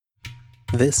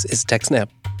This is TechSnap,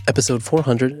 episode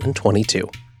 422,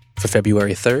 for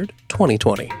February 3rd,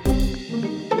 2020.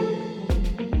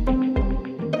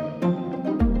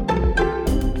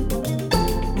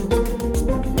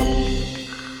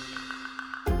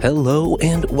 Hello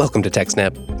and welcome to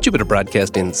TechSnap, Jupiter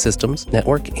Broadcasting Systems,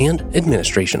 Network, and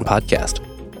Administration podcast.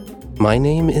 My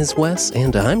name is Wes,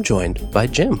 and I'm joined by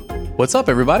Jim. What's up,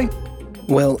 everybody?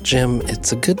 Well, Jim,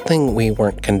 it's a good thing we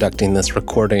weren't conducting this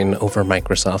recording over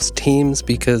Microsoft's Teams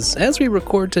because as we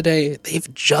record today,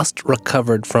 they've just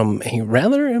recovered from a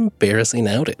rather embarrassing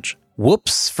outage.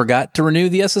 Whoops, forgot to renew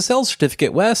the SSL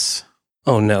certificate, Wes.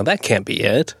 Oh no, that can't be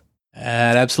it.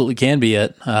 That absolutely can be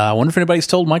it. I wonder if anybody's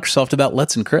told Microsoft about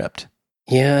Let's Encrypt.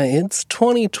 Yeah, it's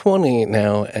 2020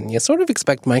 now, and you sort of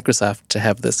expect Microsoft to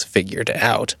have this figured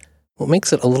out. What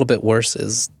makes it a little bit worse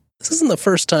is this isn't the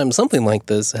first time something like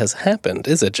this has happened,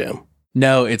 is it, Jim?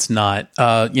 No, it's not.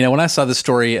 When I saw the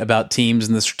story about Teams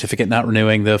and the certificate not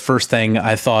renewing, the first thing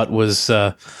I thought was,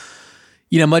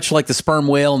 much like the sperm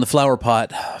whale and the flower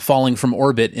pot falling from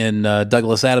orbit in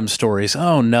Douglas Adams stories.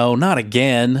 Oh, no, not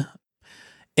again.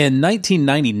 In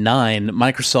 1999,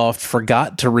 Microsoft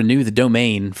forgot to renew the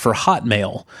domain for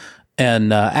Hotmail.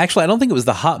 And actually, I don't think it was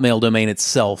the Hotmail domain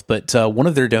itself, but one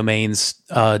of their domains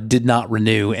did not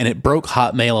renew, and it broke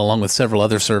Hotmail along with several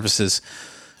other services,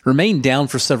 remained down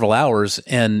for several hours.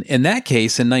 And in that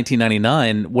case, in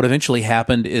 1999, what eventually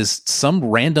happened is some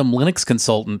random Linux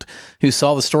consultant who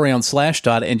saw the story on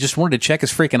Slashdot and just wanted to check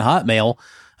his freaking Hotmail.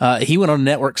 He went on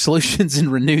Network Solutions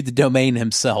and renewed the domain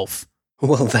himself.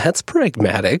 Well, that's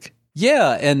pragmatic.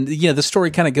 Yeah, and the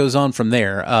story kind of goes on from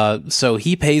there. So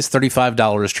he pays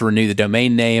 $35 to renew the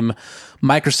domain name.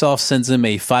 Microsoft sends him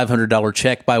a $500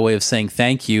 check by way of saying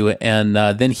thank you, and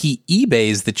then he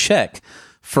eBays the check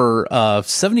for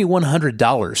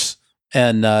 $7,100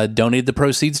 and donated the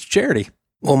proceeds to charity.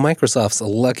 Well, Microsoft's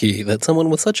lucky that someone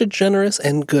with such a generous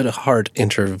and good heart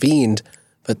intervened,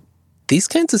 but these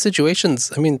kinds of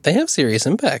situations, they have serious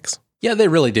impacts. Yeah, they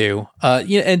really do.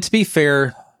 And to be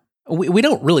fair, we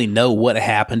don't really know what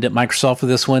happened at Microsoft with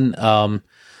this one.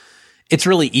 It's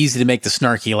really easy to make the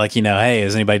snarky, hey,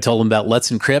 has anybody told them about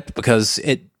Let's Encrypt? Because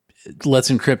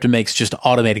Let's Encrypt makes just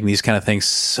automating these kind of things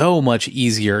so much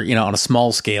easier, on a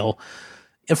small scale.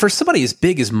 And for somebody as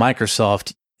big as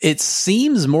Microsoft, it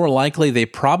seems more likely they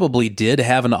probably did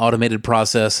have an automated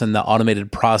process and the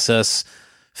automated process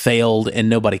failed and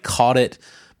nobody caught it.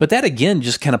 But that, again,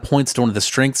 just kind of points to one of the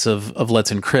strengths of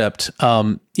Let's Encrypt.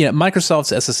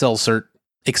 Microsoft's SSL cert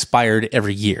expired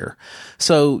every year.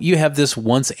 So you have this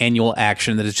once annual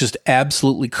action that is just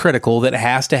absolutely critical that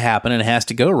has to happen and has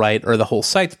to go right or the whole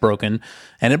site's broken,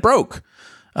 and it broke.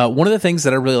 One of the things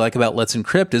that I really like about Let's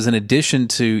Encrypt is in addition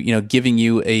to, giving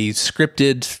you a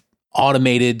scripted,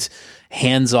 automated,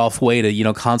 hands-off way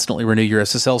to, constantly renew your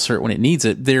SSL cert when it needs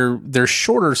it, they're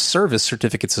shorter service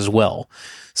certificates as well.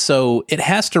 So it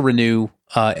has to renew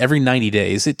every 90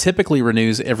 days. It typically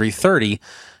renews every 30.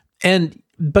 And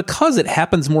because it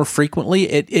happens more frequently,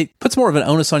 it puts more of an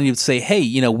onus on you to say,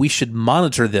 hey, we should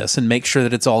monitor this and make sure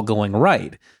that it's all going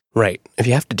right. Right. If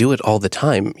you have to do it all the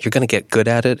time, you're going to get good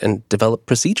at it and develop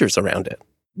procedures around it.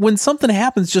 When something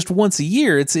happens just once a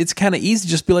year, it's kind of easy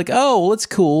to just be like, oh, well, it's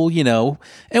cool,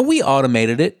 and we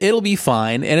automated it. It'll be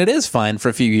fine. And it is fine for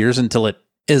a few years until it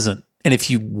isn't. And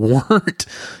if you weren't,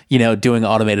 doing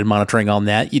automated monitoring on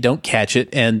that, you don't catch it.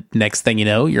 And next thing you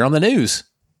know, you're on the news.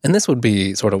 And this would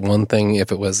be sort of one thing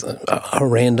if it was a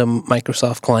random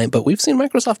Microsoft client, but we've seen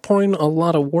Microsoft pouring a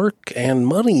lot of work and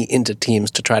money into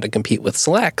Teams to try to compete with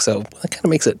Slack. So that kind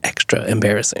of makes it extra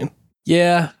embarrassing.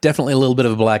 Yeah, definitely a little bit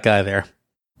of a black eye there.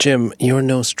 Jim, you're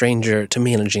no stranger to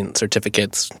managing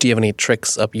certificates. Do you have any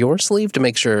tricks up your sleeve to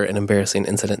make sure an embarrassing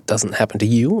incident doesn't happen to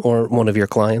you or one of your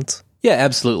clients? Yeah,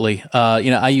 absolutely.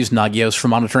 I use Nagios for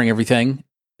monitoring everything.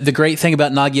 The great thing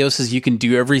about Nagios is you can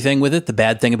do everything with it. The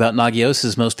bad thing about Nagios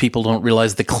is most people don't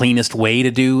realize the cleanest way to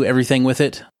do everything with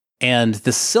it. And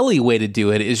the silly way to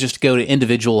do it is just go to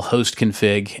individual host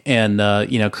config and,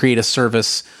 create a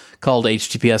service called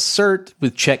HTTPS cert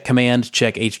with check command,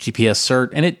 check HTTPS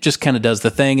cert. And it just kind of does the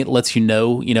thing. It lets you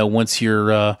know, once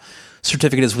your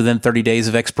certificate is within 30 days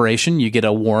of expiration, you get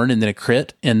a warn and then a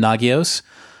crit in Nagios.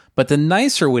 But the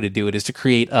nicer way to do it is to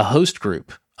create a host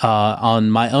group.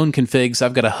 On my own configs,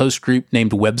 I've got a host group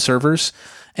named web servers,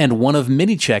 and one of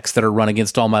many checks that are run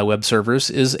against all my web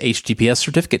servers is HTTPS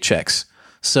certificate checks.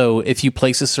 So if you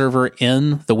place a server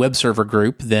in the web server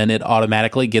group, then it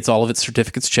automatically gets all of its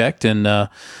certificates checked, and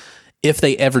if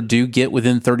they ever do get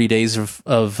within 30 days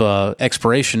of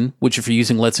expiration, which if you're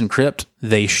using Let's Encrypt,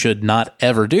 they should not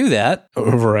ever do that.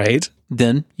 Right.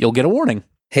 Then you'll get a warning.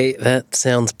 Hey, that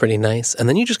sounds pretty nice. And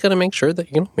then you just got to make sure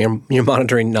that you're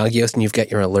monitoring Nagios and you've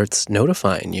got your alerts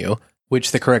notifying you.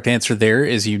 Which the correct answer there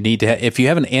is you need to if you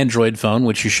have an Android phone,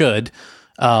 which you should,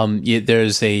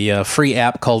 there's a free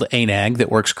app called ANAG that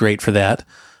works great for that.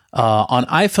 On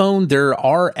iPhone, there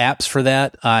are apps for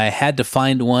that. I had to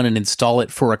find one and install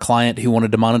it for a client who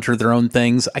wanted to monitor their own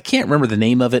things. I can't remember the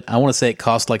name of it. I want to say it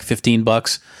cost like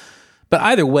 $15. But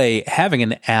either way, having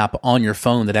an app on your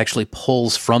phone that actually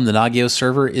pulls from the Nagios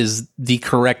server is the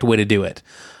correct way to do it.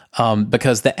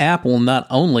 Because the app will not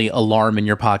only alarm in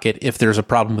your pocket if there's a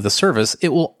problem with the service, it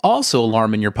will also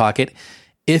alarm in your pocket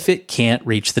if it can't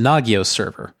reach the Nagios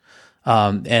server.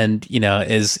 And,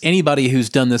 as anybody who's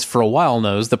done this for a while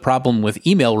knows, the problem with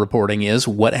email reporting is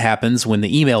what happens when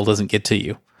the email doesn't get to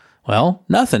you. Well,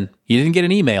 nothing. You didn't get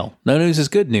an email. No news is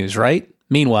good news, right?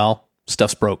 Meanwhile,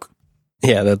 stuff's broke.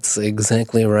 Yeah, that's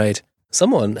exactly right.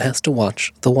 Someone has to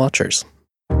watch the watchers.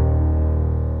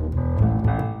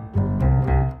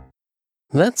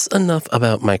 That's enough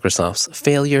about Microsoft's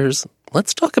failures.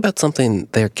 Let's talk about something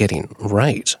they're getting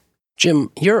right. Jim,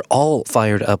 you're all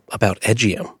fired up about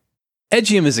Edgeium.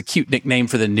 Edgeium is a cute nickname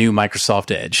for the new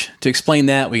Microsoft Edge. To explain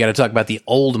that, we got to talk about the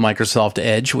old Microsoft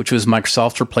Edge, which was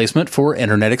Microsoft's replacement for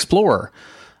Internet Explorer.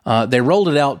 They rolled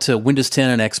it out to Windows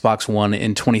 10 and Xbox One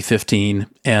in 2015,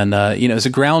 and it's a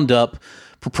ground-up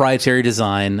proprietary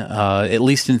design. At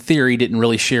least in theory, didn't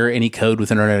really share any code with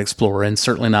Internet Explorer, and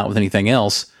certainly not with anything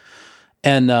else.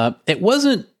 And it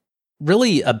wasn't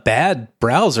really a bad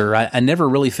browser. I never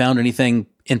really found anything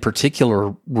in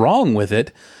particular wrong with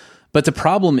it. But the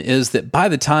problem is that by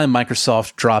the time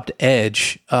Microsoft dropped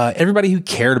Edge, everybody who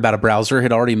cared about a browser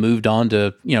had already moved on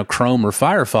to Chrome or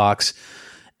Firefox.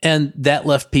 And that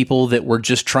left people that were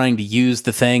just trying to use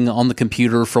the thing on the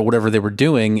computer for whatever they were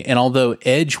doing. And although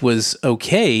Edge was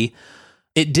okay,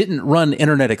 it didn't run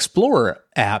Internet Explorer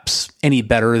apps any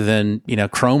better than,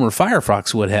 Chrome or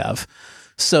Firefox would have.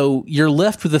 So you're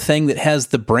left with a thing that has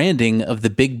the branding of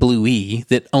the big blue E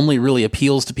that only really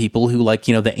appeals to people who like,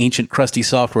 the ancient crusty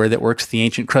software that works the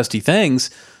ancient crusty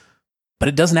things, but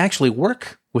it doesn't actually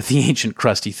work with the ancient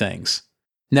crusty things.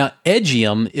 Now,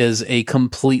 Edgeium is a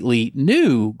completely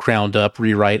new ground-up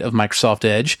rewrite of Microsoft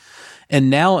Edge, and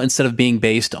now instead of being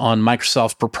based on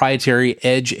Microsoft's proprietary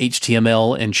Edge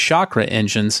HTML and Chakra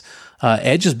engines,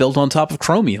 Edge is built on top of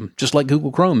Chromium, just like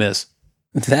Google Chrome is.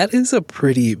 That is a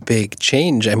pretty big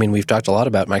change. I mean, we've talked a lot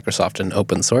about Microsoft and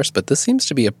open source, but this seems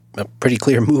to be a pretty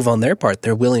clear move on their part.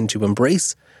 They're willing to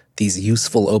embrace these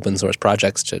useful open source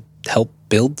projects to help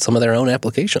build some of their own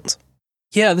applications.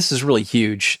 Yeah, this is really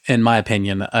huge, in my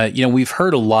opinion. We've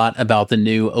heard a lot about the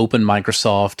new open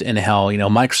Microsoft and how,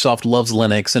 Microsoft loves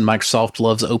Linux and Microsoft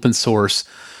loves open source.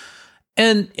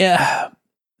 And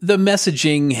the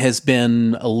messaging has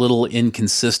been a little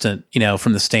inconsistent,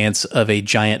 from the stance of a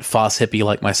giant FOSS hippie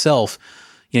like myself.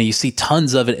 You see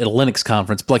tons of it at a Linux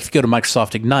conference, but like if you go to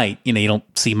Microsoft Ignite, you don't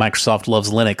see Microsoft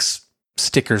loves Linux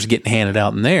stickers getting handed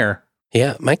out in there.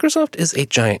 Yeah, Microsoft is a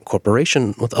giant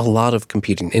corporation with a lot of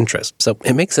competing interests, so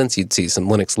it makes sense you'd see some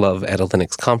Linux love at a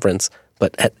Linux conference,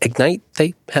 but at Ignite,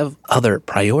 they have other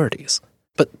priorities.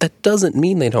 But that doesn't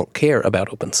mean they don't care about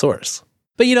open source.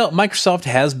 But, Microsoft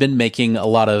has been making a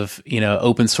lot of,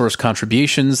 open source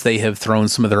contributions. They have thrown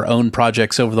some of their own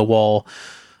projects over the wall.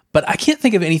 But I can't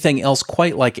think of anything else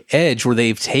quite like Edge where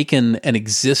they've taken an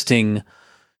existing,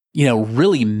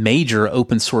 really major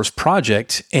open source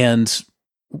project and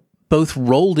both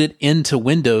rolled it into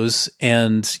Windows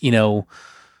and,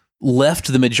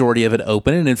 left the majority of it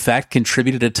open and, in fact,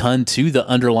 contributed a ton to the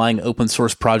underlying open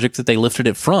source project that they lifted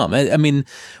it from. I mean,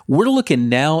 we're looking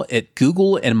now at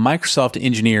Google and Microsoft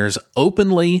engineers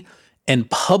openly and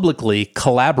publicly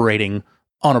collaborating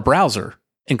on a browser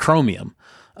in Chromium.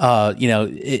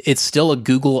 It's still a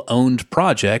Google-owned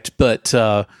project, but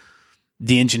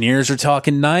the engineers are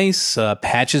talking nice.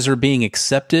 Patches are being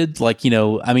accepted.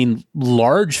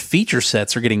 Large feature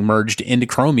sets are getting merged into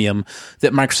Chromium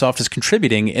that Microsoft is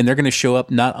contributing, and they're going to show up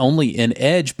not only in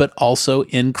Edge, but also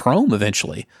in Chrome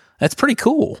eventually. That's pretty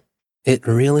cool. It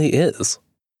really is.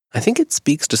 I think it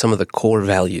speaks to some of the core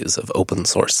values of open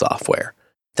source software,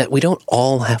 that we don't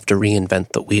all have to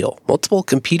reinvent the wheel. Multiple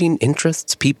competing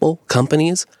interests, people,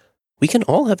 companies, we can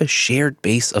all have a shared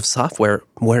base of software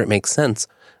where it makes sense.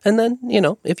 And then,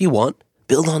 if you want,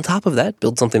 build on top of that,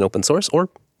 build something open source, or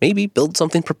maybe build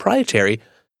something proprietary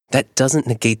that doesn't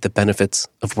negate the benefits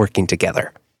of working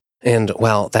together. And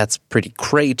while that's pretty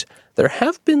great, there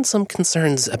have been some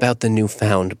concerns about the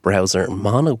newfound browser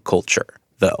monoculture,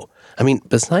 though. I mean,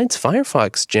 besides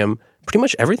Firefox, Jim, pretty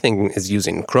much everything is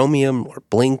using Chromium or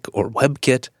Blink or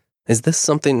WebKit. Is this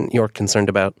something you're concerned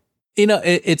about?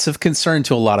 It's of concern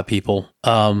to a lot of people.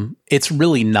 It's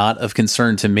really not of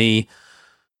concern to me.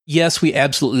 Yes, we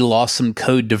absolutely lost some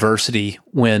code diversity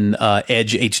when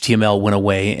Edge HTML went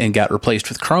away and got replaced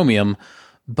with Chromium,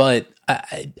 but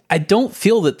I don't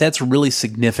feel that that's really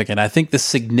significant. I think the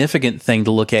significant thing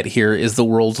to look at here is the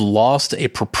world lost a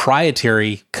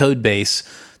proprietary code base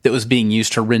that was being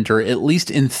used to render, at least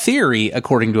in theory,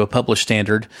 according to a published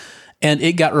standard, and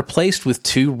it got replaced with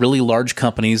two really large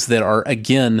companies that are,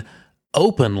 again,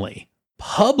 openly,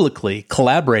 publicly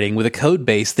collaborating with a code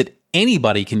base that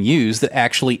anybody can use that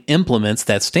actually implements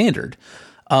that standard.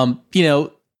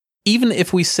 Even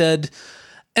if we said,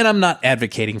 and I'm not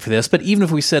advocating for this, but even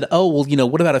if we said,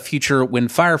 what about a future when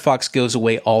Firefox goes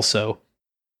away also,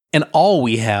 and all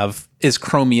we have is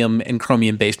Chromium and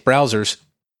Chromium-based browsers,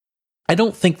 I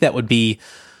don't think that would be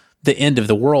the end of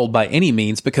the world by any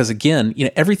means, because again,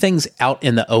 everything's out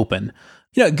in the open.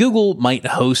 Google might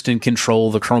host and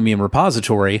control the Chromium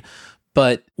repository,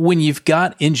 but when you've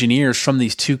got engineers from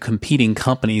these two competing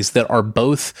companies that are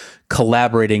both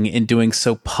collaborating and doing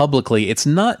so publicly, it's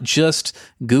not just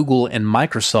Google and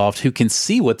Microsoft who can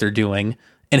see what they're doing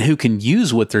and who can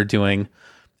use what they're doing.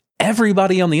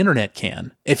 Everybody on the internet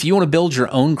can. If you want to build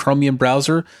your own Chromium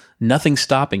browser, nothing's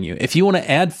stopping you. If you want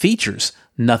to add features,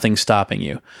 nothing's stopping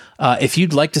you. If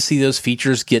you'd like to see those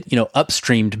features get,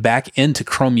 upstreamed back into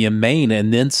Chromium main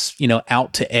and then,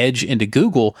 out to Edge into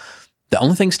Google, the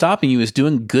only thing stopping you is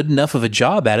doing good enough of a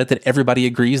job at it that everybody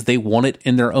agrees they want it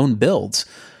in their own builds.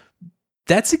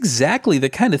 That's exactly the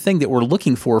kind of thing that we're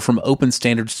looking for from open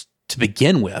standards to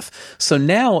begin with. So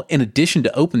now, in addition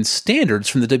to open standards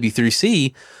from the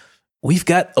W3C, we've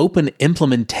got open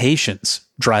implementations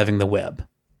driving the web.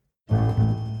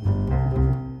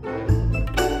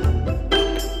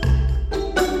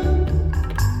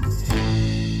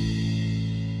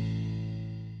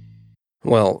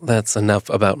 Well, that's enough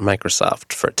about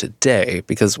Microsoft for today,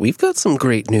 because we've got some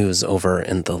great news over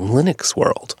in the Linux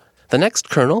world. The next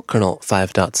kernel, kernel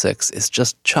 5.6, is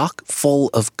just chock full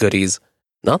of goodies,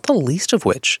 not the least of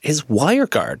which is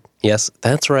WireGuard. Yes,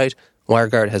 that's right,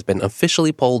 WireGuard has been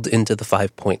officially pulled into the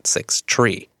 5.6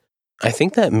 tree. I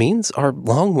think that means our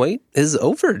long wait is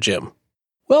over, Jim.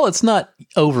 Well, it's not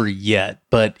over yet,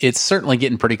 but it's certainly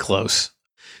getting pretty close.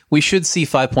 We should see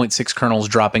 5.6 kernels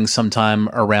dropping sometime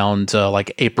around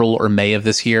April or May of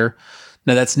this year.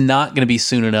 Now, that's not going to be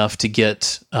soon enough to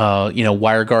get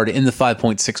WireGuard in the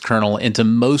 5.6 kernel into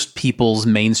most people's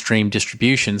mainstream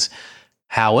distributions.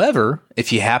 However,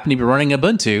 if you happen to be running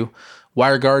Ubuntu,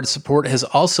 WireGuard support has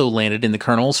also landed in the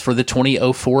kernels for the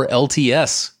 2004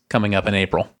 LTS coming up in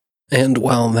April. And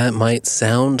while that might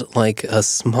sound like a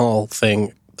small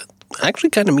thing, actually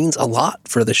kind of means a lot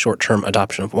for the short-term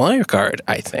adoption of WireGuard,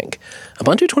 I think.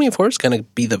 Ubuntu 24 is going to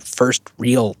be the first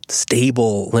real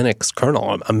stable Linux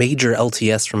kernel, a major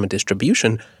LTS from a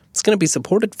distribution. It's going to be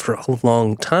supported for a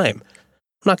long time.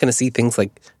 I'm not going to see things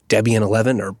like Debian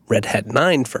 11 or Red Hat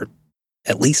 9 for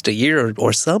at least a year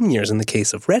or some years in the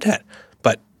case of Red Hat.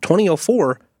 But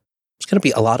 2004, there's going to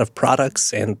be a lot of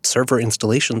products and server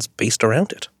installations based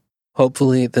around it.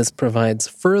 Hopefully, this provides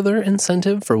further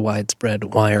incentive for widespread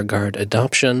WireGuard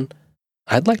adoption.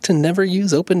 I'd like to never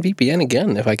use OpenVPN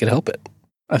again if I could help it.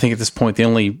 I think at this point, the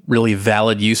only really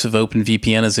valid use of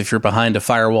OpenVPN is if you're behind a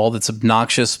firewall that's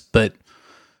obnoxious, but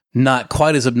not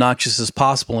quite as obnoxious as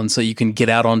possible, and so you can get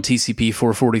out on TCP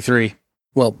 443.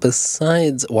 Well,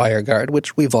 besides WireGuard,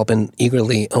 which we've all been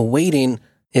eagerly awaiting,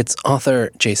 its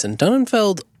author, Jason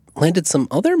Donenfeld, landed some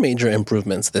other major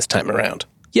improvements this time around.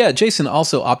 Yeah, Jason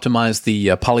also optimized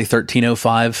the Poly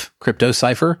 1305 crypto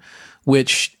cipher,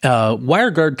 which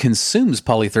WireGuard consumes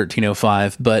Poly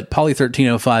 1305, but Poly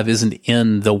 1305 isn't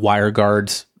in the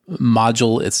WireGuard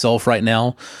module itself right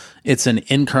now. It's an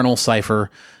in-kernel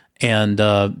cipher, and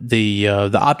the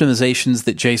optimizations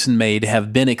that Jason made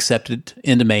have been accepted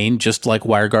into main, just like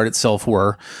WireGuard itself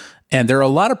were. And there are a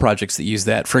lot of projects that use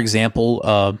that. For example,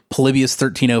 Polybius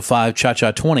 1305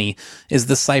 Cha-Cha-20 is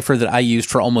the cipher that I used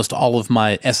for almost all of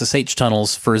my SSH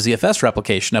tunnels for ZFS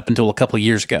replication up until a couple of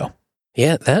years ago.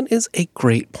 Yeah, that is a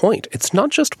great point. It's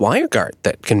not just WireGuard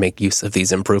that can make use of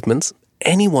these improvements.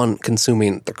 Anyone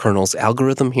consuming the kernel's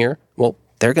algorithm here, well,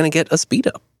 they're going to get a speed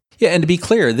up. Yeah, and to be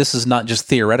clear, this is not just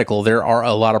theoretical. There are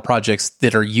a lot of projects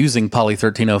that are using Poly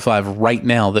 1305 right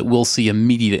now that will see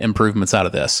immediate improvements out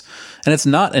of this. And it's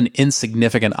not an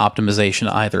insignificant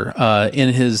optimization either.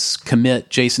 In his commit,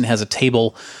 Jason has a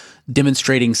table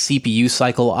demonstrating CPU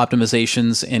cycle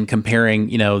optimizations and comparing,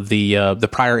 the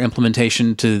prior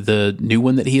implementation to the new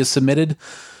one that he has submitted.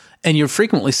 And you'll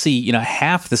frequently see,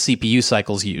 half the CPU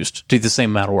cycles used do the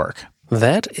same amount of work.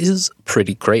 That is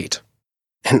pretty great.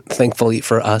 And thankfully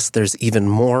for us, there's even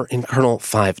more in kernel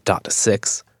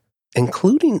 5.6,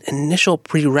 including initial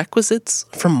prerequisites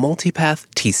for multipath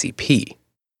TCP.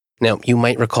 Now, you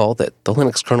might recall that the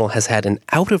Linux kernel has had an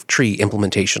out-of-tree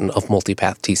implementation of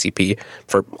multipath TCP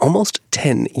for almost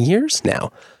 10 years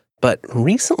now, but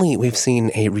recently we've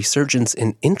seen a resurgence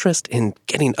in interest in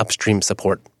getting upstream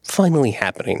support finally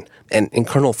happening, and in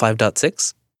kernel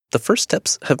 5.6, the first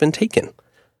steps have been taken.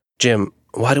 Jim,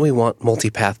 why do we want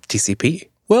multipath TCP?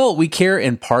 Well, we care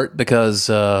in part because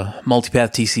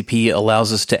multipath TCP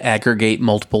allows us to aggregate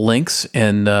multiple links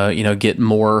and get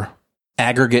more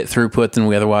aggregate throughput than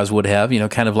we otherwise would have.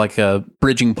 Kind of like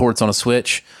bridging ports on a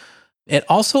switch. It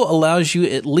also allows you,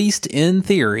 at least in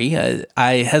theory,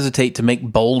 I hesitate to make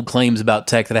bold claims about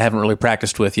tech that I haven't really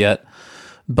practiced with yet,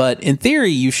 but in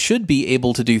theory, you should be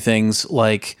able to do things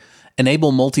like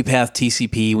enable multipath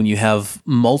TCP when you have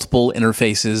multiple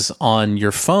interfaces on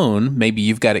your phone. Maybe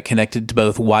you've got it connected to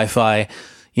both Wi-Fi,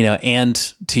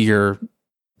 and to your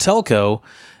telco,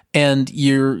 and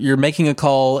you're making a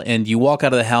call and you walk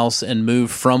out of the house and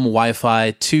move from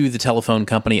Wi-Fi to the telephone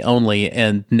company only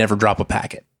and never drop a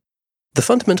packet. The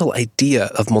fundamental idea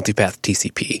of multipath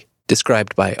TCP,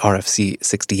 described by RFC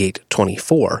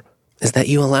 6824, is that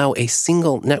you allow a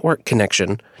single network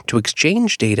connection to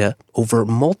exchange data over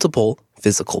multiple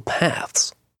physical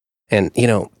paths. And,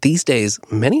 these days,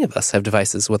 many of us have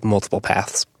devices with multiple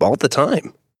paths all the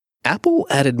time. Apple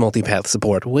added multipath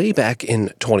support way back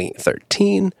in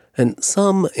 2013, and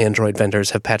some Android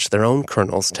vendors have patched their own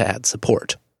kernels to add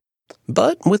support.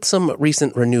 But with some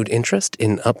recent renewed interest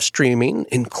in upstreaming,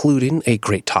 including a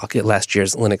great talk at last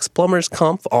year's Linux Plumbers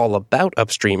Conf all about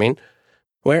upstreaming,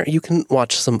 where you can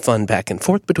watch some fun back and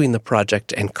forth between the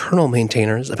project and kernel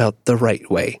maintainers about the right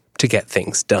way to get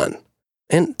things done.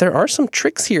 And there are some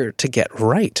tricks here to get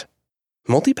right.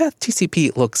 Multipath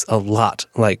TCP looks a lot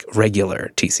like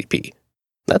regular TCP.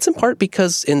 That's in part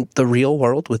because in the real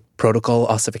world, with protocol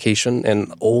ossification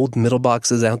and old middle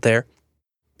boxes out there,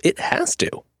 it has to.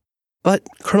 But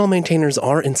kernel maintainers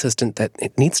are insistent that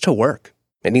it needs to work.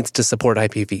 It needs to support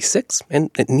IPv6, and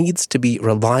it needs to be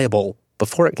reliable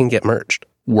before it can get merged.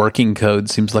 Working code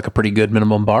seems like a pretty good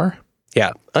minimum bar.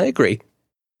 Yeah, I agree.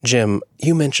 Jim,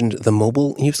 you mentioned the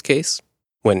mobile use case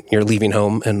when you're leaving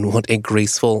home and want a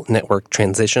graceful network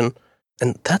transition,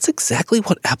 and that's exactly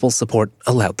what Apple's support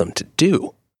allowed them to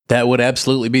do. That would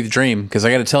absolutely be the dream, because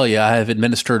I got to tell you, I have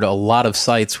administered a lot of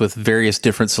sites with various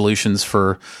different solutions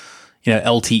for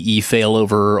LTE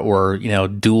failover or,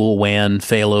 dual WAN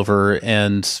failover,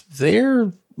 and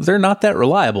they're not that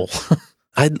reliable.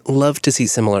 I'd love to see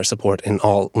similar support in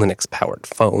all Linux-powered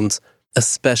phones,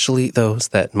 especially those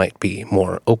that might be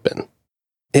more open.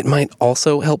 It might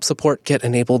also help support get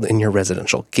enabled in your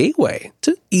residential gateway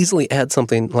to easily add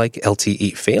something like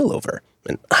LTE failover,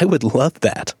 and I would love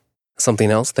that.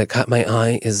 Something else that caught my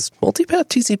eye is multipath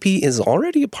TCP is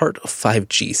already a part of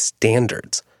 5G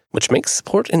standards, which makes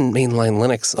support in mainline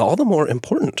Linux all the more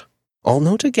important. I'll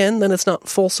note again that it's not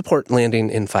full support landing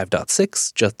in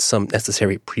 5.6, just some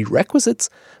necessary prerequisites,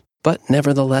 but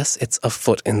nevertheless, it's a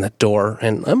foot in the door,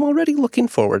 and I'm already looking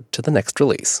forward to the next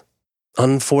release.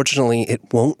 Unfortunately, it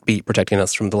won't be protecting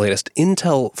us from the latest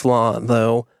Intel flaw,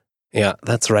 though. Yeah,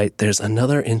 that's right, there's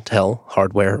another Intel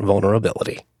hardware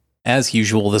vulnerability. As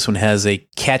usual, this one has a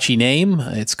catchy name.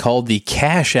 It's called the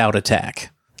cache out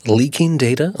attack. Leaking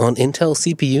data on Intel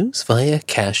CPUs via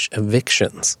cache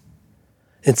evictions.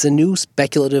 It's a new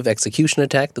speculative execution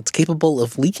attack that's capable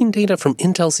of leaking data from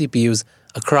Intel CPUs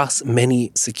across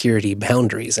many security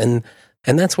boundaries, and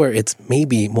that's where it's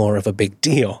maybe more of a big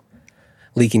deal.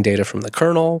 Leaking data from the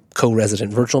kernel,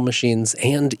 co-resident virtual machines,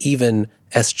 and even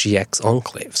SGX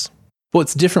enclaves.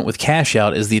 What's different with cache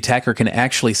out is the attacker can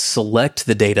actually select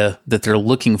the data that they're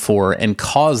looking for and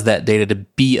cause that data to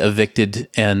be evicted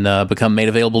and become made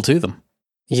available to them.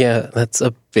 Yeah, that's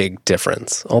a big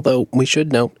difference. Although we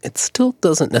should note, it still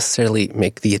doesn't necessarily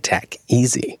make the attack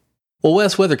easy. Well,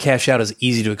 Wes, whether cache out is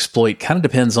easy to exploit kind of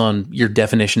depends on your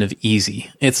definition of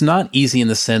easy. It's not easy in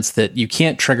the sense that you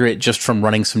can't trigger it just from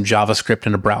running some JavaScript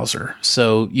in a browser.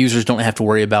 So users don't have to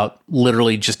worry about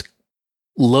literally just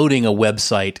loading a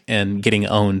website and getting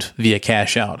owned via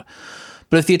cache out.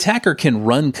 But if the attacker can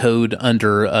run code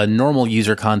under a normal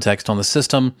user context on the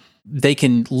system, they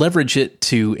can leverage it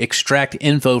to extract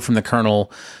info from the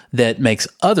kernel that makes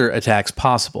other attacks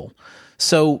possible.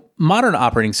 So modern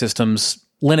operating systems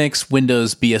Linux,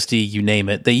 Windows, BSD, you name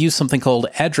it, they use something called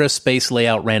address space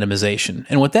layout randomization.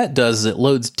 And what that does is it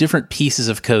loads different pieces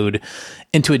of code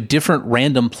into a different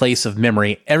random place of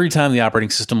memory every time the operating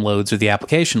system loads or the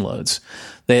application loads.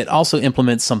 It also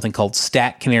implements something called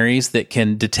stack canaries that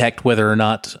can detect whether or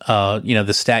not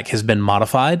the stack has been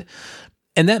modified.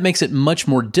 And that makes it much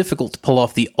more difficult to pull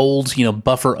off the old,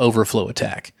 buffer overflow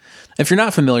attack. If you're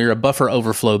not familiar, a buffer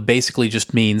overflow basically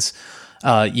just means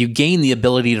you gain the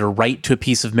ability to write to a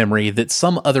piece of memory that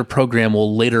some other program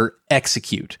will later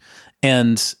execute.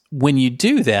 And when you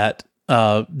do that,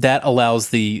 that allows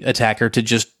the attacker to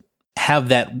just have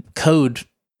that code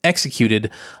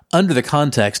executed under the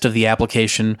context of the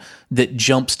application that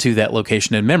jumps to that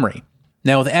location in memory.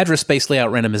 Now, with address space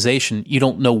layout randomization, you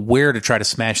don't know where to try to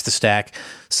smash the stack,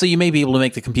 so you may be able to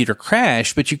make the computer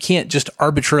crash, but you can't just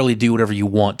arbitrarily do whatever you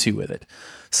want to with it.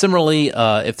 Similarly,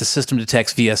 if the system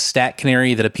detects via stack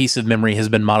canary that a piece of memory has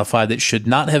been modified that should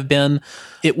not have been,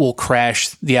 it will crash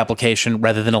the application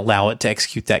rather than allow it to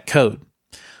execute that code.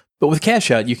 But with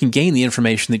cacheout, you can gain the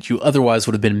information that you otherwise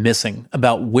would have been missing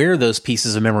about where those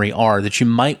pieces of memory are that you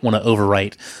might want to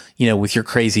overwrite, with your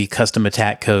crazy custom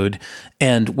attack code,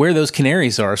 and where those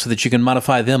canaries are so that you can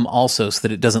modify them also so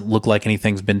that it doesn't look like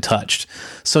anything's been touched.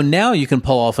 So now you can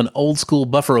pull off an old school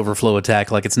buffer overflow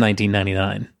attack like it's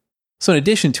 1999. So in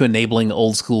addition to enabling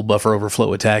old school buffer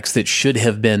overflow attacks that should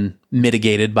have been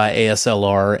mitigated by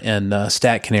ASLR and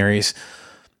stack canaries,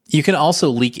 you can also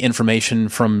leak information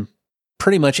from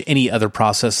pretty much any other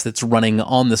process that's running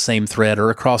on the same thread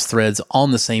or across threads on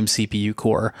the same CPU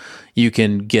core. You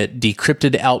can get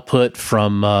decrypted output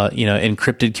from,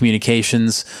 encrypted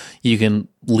communications. You can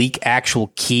leak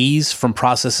actual keys from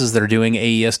processes that are doing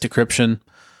AES decryption.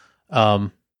 The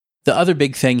other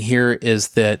big thing here is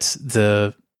that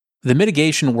the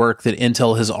mitigation work that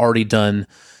Intel has already done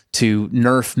to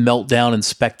nerf Meltdown and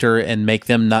Spectre and make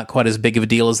them not quite as big of a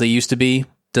deal as they used to be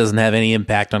doesn't have any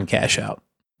impact on cacheout.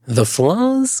 The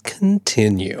flaws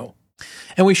continue.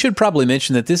 And we should probably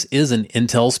mention that this is an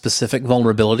Intel-specific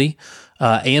vulnerability.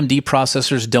 AMD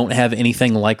processors don't have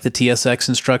anything like the TSX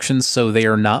instructions, so they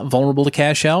are not vulnerable to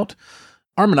cacheout.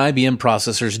 ARM and IBM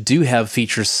processors do have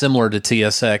features similar to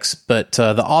TSX, but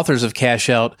the authors of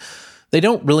cacheout, they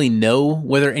don't really know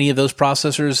whether any of those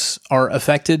processors are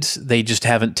affected. They just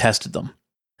haven't tested them.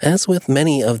 As with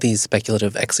many of these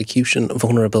speculative execution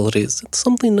vulnerabilities, it's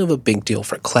something of a big deal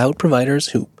for cloud providers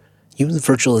who use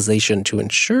virtualization to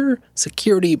ensure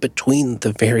security between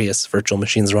the various virtual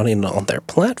machines running on their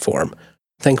platform.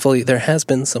 Thankfully, there has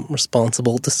been some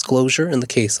responsible disclosure in the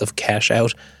case of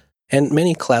cacheout, and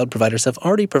many cloud providers have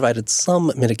already provided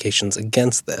some mitigations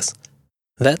against this.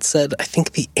 That said, I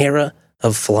think the era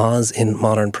of flaws in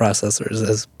modern processors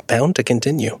is bound to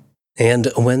continue.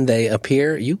 And when they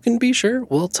appear, you can be sure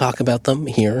we'll talk about them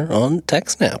here on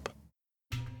TechSnap.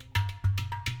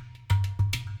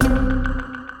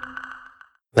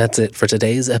 That's it for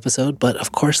today's episode, but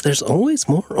of course there's always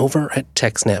more over at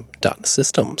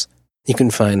techsnap.systems. You can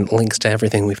find links to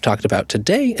everything we've talked about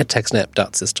today at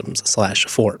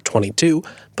techsnap.systems/422,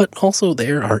 but also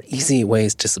there are easy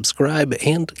ways to subscribe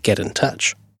and get in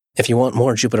touch. If you want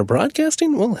more Jupiter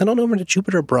Broadcasting, well, head on over to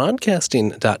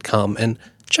jupiterbroadcasting.com and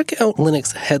check out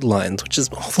Linux Headlines, which is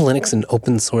all the Linux and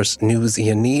open source news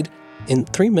you need in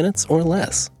 3 minutes or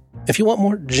less. If you want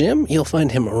more Jim, you'll find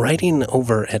him writing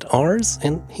over at Ars,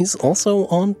 and he's also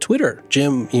on Twitter.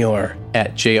 Jim, you're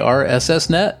at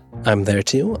JRSSNet. I'm there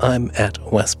too. I'm at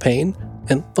Wes Payne,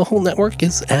 and the whole network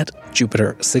is at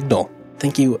Jupiter Signal.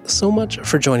 Thank you so much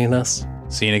for joining us.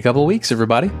 See you in a couple of weeks,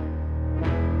 everybody.